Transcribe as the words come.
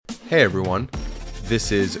Hey everyone,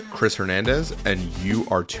 this is Chris Hernandez, and you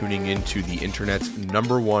are tuning into the internet's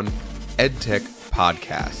 #1 EdTech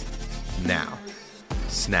podcast. Now,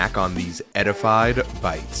 snack on these edified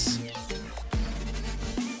bites.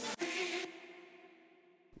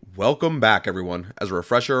 Welcome back, everyone. As a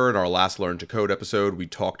refresher, in our last Learn2Code episode, we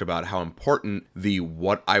talked about how important the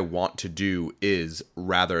what I want to do is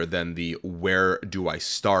rather than the where do I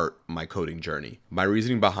start my coding journey. My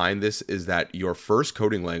reasoning behind this is that your first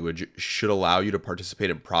coding language should allow you to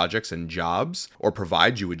participate in projects and jobs or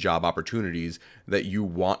provide you with job opportunities that you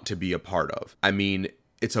want to be a part of. I mean,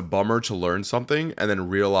 it's a bummer to learn something and then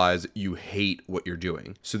realize you hate what you're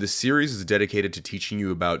doing. So this series is dedicated to teaching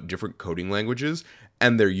you about different coding languages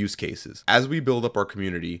and their use cases. As we build up our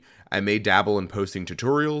community, I may dabble in posting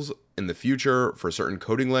tutorials in the future for certain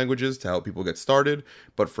coding languages to help people get started,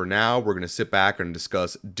 but for now, we're going to sit back and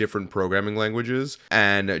discuss different programming languages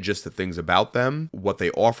and just the things about them, what they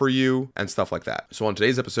offer you, and stuff like that. So on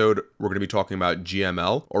today's episode, we're going to be talking about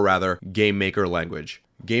GML, or rather, Game Maker Language.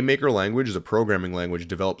 Game Maker Language is a programming language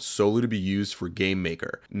developed solely to be used for Game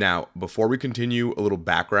Maker. Now, before we continue, a little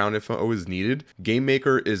background info is needed. Game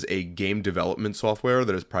Maker is a game development software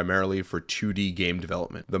that is primarily for 2D game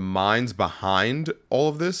development. The minds behind all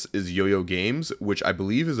of this is Yo-Yo Games, which I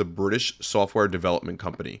believe is a British software development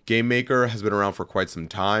company. Game Maker has been around for quite some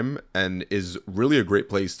time and is really a great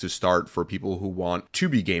place to start for people who want to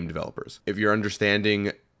be game developers. If you're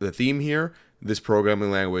understanding the theme here, this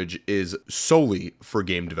programming language is solely for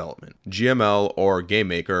game development. GML, or Game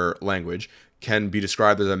Maker Language, can be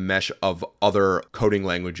described as a mesh of other coding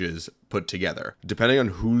languages put together. Depending on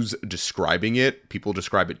who's describing it, people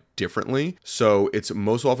describe it differently. So it's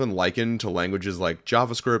most often likened to languages like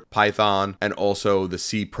JavaScript, Python, and also the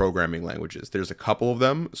C programming languages. There's a couple of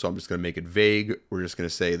them, so I'm just going to make it vague. We're just going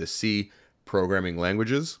to say the C programming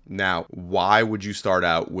languages. Now, why would you start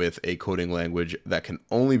out with a coding language that can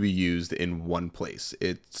only be used in one place?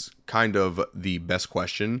 It's kind of the best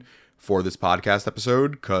question for this podcast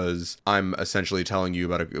episode, because I'm essentially telling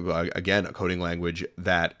you about, a coding language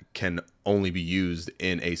that can only be used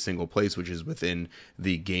in a single place, which is within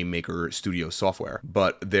the Game Maker Studio software.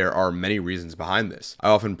 But there are many reasons behind this. I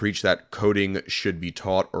often preach that coding should be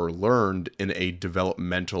taught or learned in a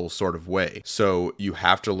developmental sort of way. So you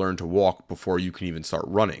have to learn to walk before you can even start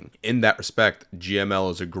running. In that respect,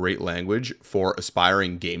 GML is a great language for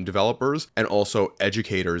aspiring game developers and also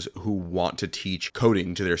educators who want to teach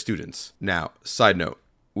coding to their students. Now, side note,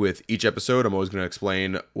 with each episode, I'm always going to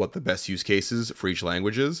explain what the best use cases for each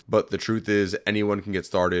language is, but the truth is anyone can get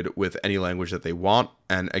started with any language that they want.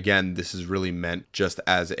 And again, this is really meant just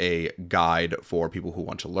as a guide for people who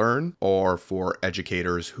want to learn, or for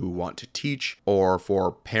educators who want to teach, or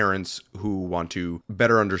for parents who want to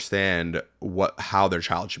better understand how their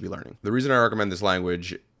child should be learning. The reason I recommend this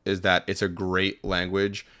language is that it's a great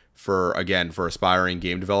language for aspiring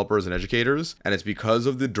game developers and educators, and it's because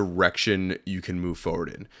of the direction you can move forward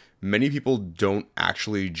in. Many people don't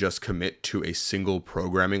actually just commit to a single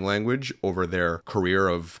programming language over their career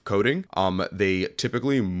of coding. They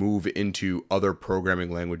typically move into other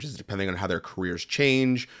programming languages depending on how their careers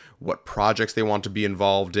change, what projects they want to be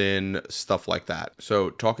involved in, stuff like that.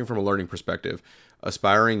 So talking from a learning perspective,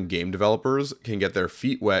 aspiring game developers can get their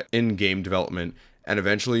feet wet in game development and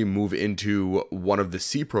eventually move into one of the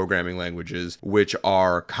C programming languages, which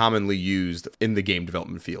are commonly used in the game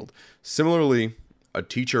development field. Similarly, a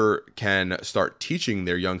teacher can start teaching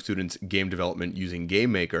their young students game development using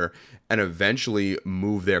Game Maker and eventually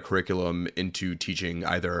move their curriculum into teaching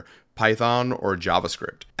either Python or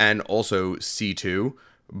JavaScript, and also C too,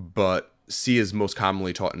 but C is most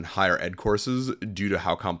commonly taught in higher ed courses due to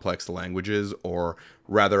how complex the language is, or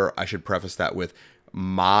rather, I should preface that with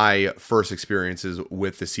my first experiences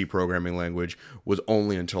with the C programming language was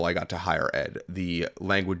only until I got to higher ed. The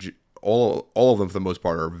language, all of them for the most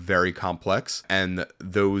part, are very complex, and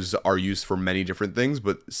those are used for many different things,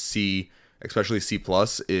 but C, especially C+,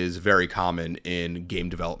 is very common in game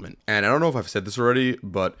development. And I don't know if I've said this already,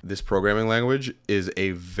 but this programming language is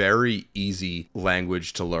a very easy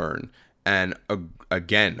language to learn. And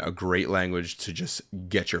again, a great language to just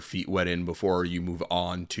get your feet wet in before you move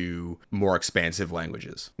on to more expansive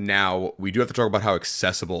languages. Now, we do have to talk about how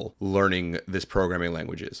accessible learning this programming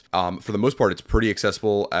language is. For the most part, it's pretty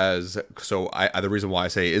accessible. The reason why I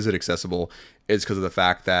say is it accessible is because of the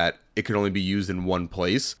fact that it can only be used in one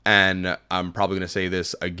place. And I'm probably going to say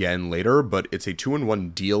this again later, but it's a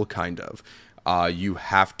 2-in-1 deal kind of. You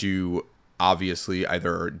have to obviously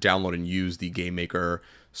either download and use the Game Maker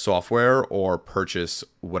software or purchase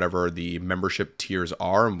whatever the membership tiers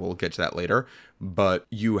are, and we'll get to that later. But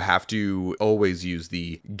you have to always use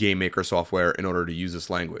the GameMaker software in order to use this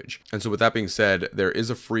language. And so with that being said, there is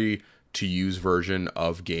a free to use version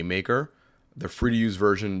of GameMaker. The free to use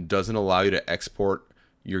version doesn't allow you to export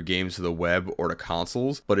your games to the web or to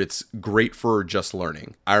consoles, but it's great for just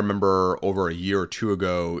learning. I remember over a year or two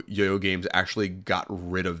ago, Yo-Yo Games actually got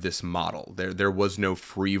rid of this model. There was no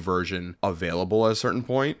free version available at a certain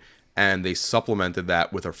point, and they supplemented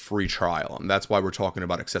that with a free trial. And that's why we're talking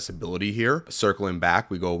about accessibility here. Circling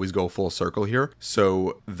back, we always go full circle here.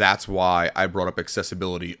 So that's why I brought up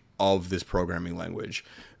accessibility of this programming language,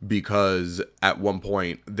 because at one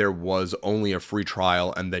point there was only a free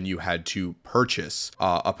trial and then you had to purchase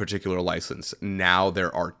a particular license. Now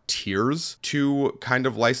there are tiers to kind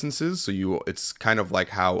of licenses. So it's kind of like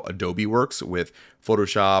how Adobe works with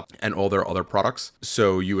Photoshop and all their other products.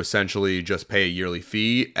 So you essentially just pay a yearly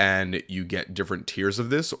fee and you get different tiers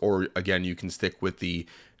of this, or again, you can stick with the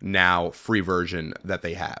now free version that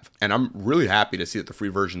they have. And I'm really happy to see that the free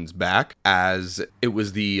version's back, as it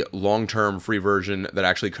was the long-term free version that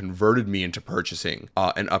actually converted me into purchasing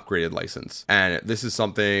an upgraded license. And this is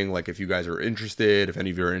something like, if you guys are interested, if any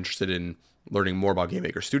of you are interested in learning more about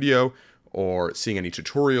GameMaker Studio or seeing any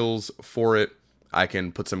tutorials for it, I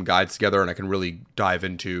can put some guides together and I can really dive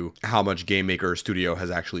into how much GameMaker Studio has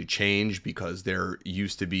actually changed, because there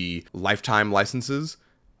used to be lifetime licenses.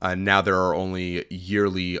 Now there are only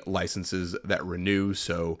yearly licenses that renew.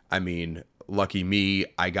 So, I mean, lucky me,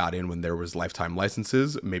 I got in when there was lifetime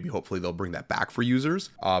licenses. Maybe hopefully they'll bring that back for users.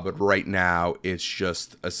 But right now it's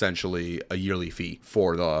just essentially a yearly fee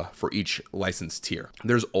for each license tier.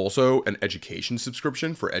 There's also an education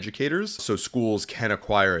subscription for educators. So schools can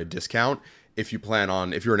acquire a discount if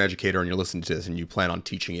you're an educator and you're listening to this and you plan on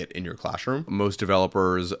teaching it in your classroom. Most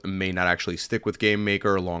developers may not actually stick with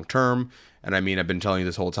GameMaker long term. And I mean, I've been telling you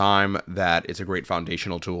this whole time that it's a great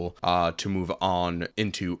foundational tool to move on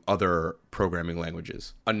into other programming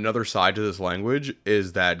languages. Another side to this language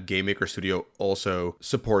is that GameMaker Studio also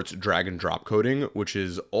supports drag and drop coding, which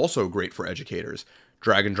is also great for educators.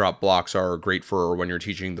 Drag and drop blocks are great for when you're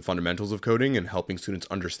teaching the fundamentals of coding and helping students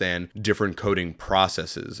understand different coding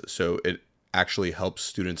processes. So it actually helps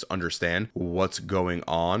students understand what's going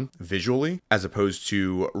on visually, as opposed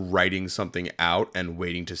to writing something out and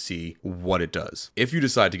waiting to see what it does. If you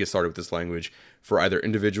decide to get started with this language for either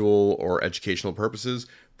individual or educational purposes,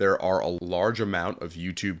 there are a large amount of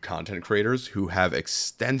YouTube content creators who have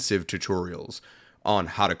extensive tutorials on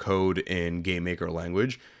how to code in GameMaker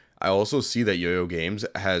language. I also see that Yo-Yo Games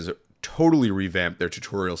has totally revamped their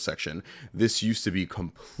tutorial section. This used to be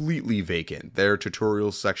completely vacant. Their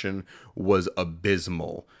tutorial section was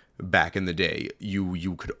abysmal back in the day.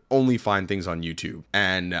 You could only find things on YouTube.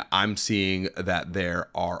 And I'm seeing that there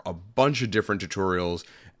are a bunch of different tutorials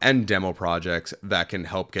and demo projects that can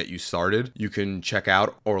help get you started. You can check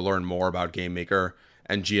out or learn more about GameMaker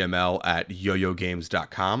and GML at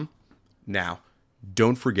yoyogames.com. Now,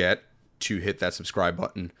 don't forget to hit that subscribe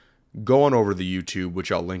button. Go on over to the YouTube,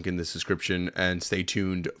 which I'll link in this description, and stay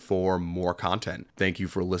tuned for more content. Thank you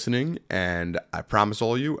for listening, and I promise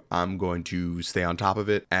all of you, I'm going to stay on top of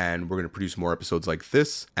it, and we're going to produce more episodes like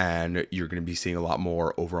this, and you're going to be seeing a lot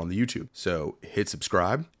more over on the YouTube. So hit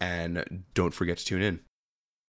subscribe, and don't forget to tune in.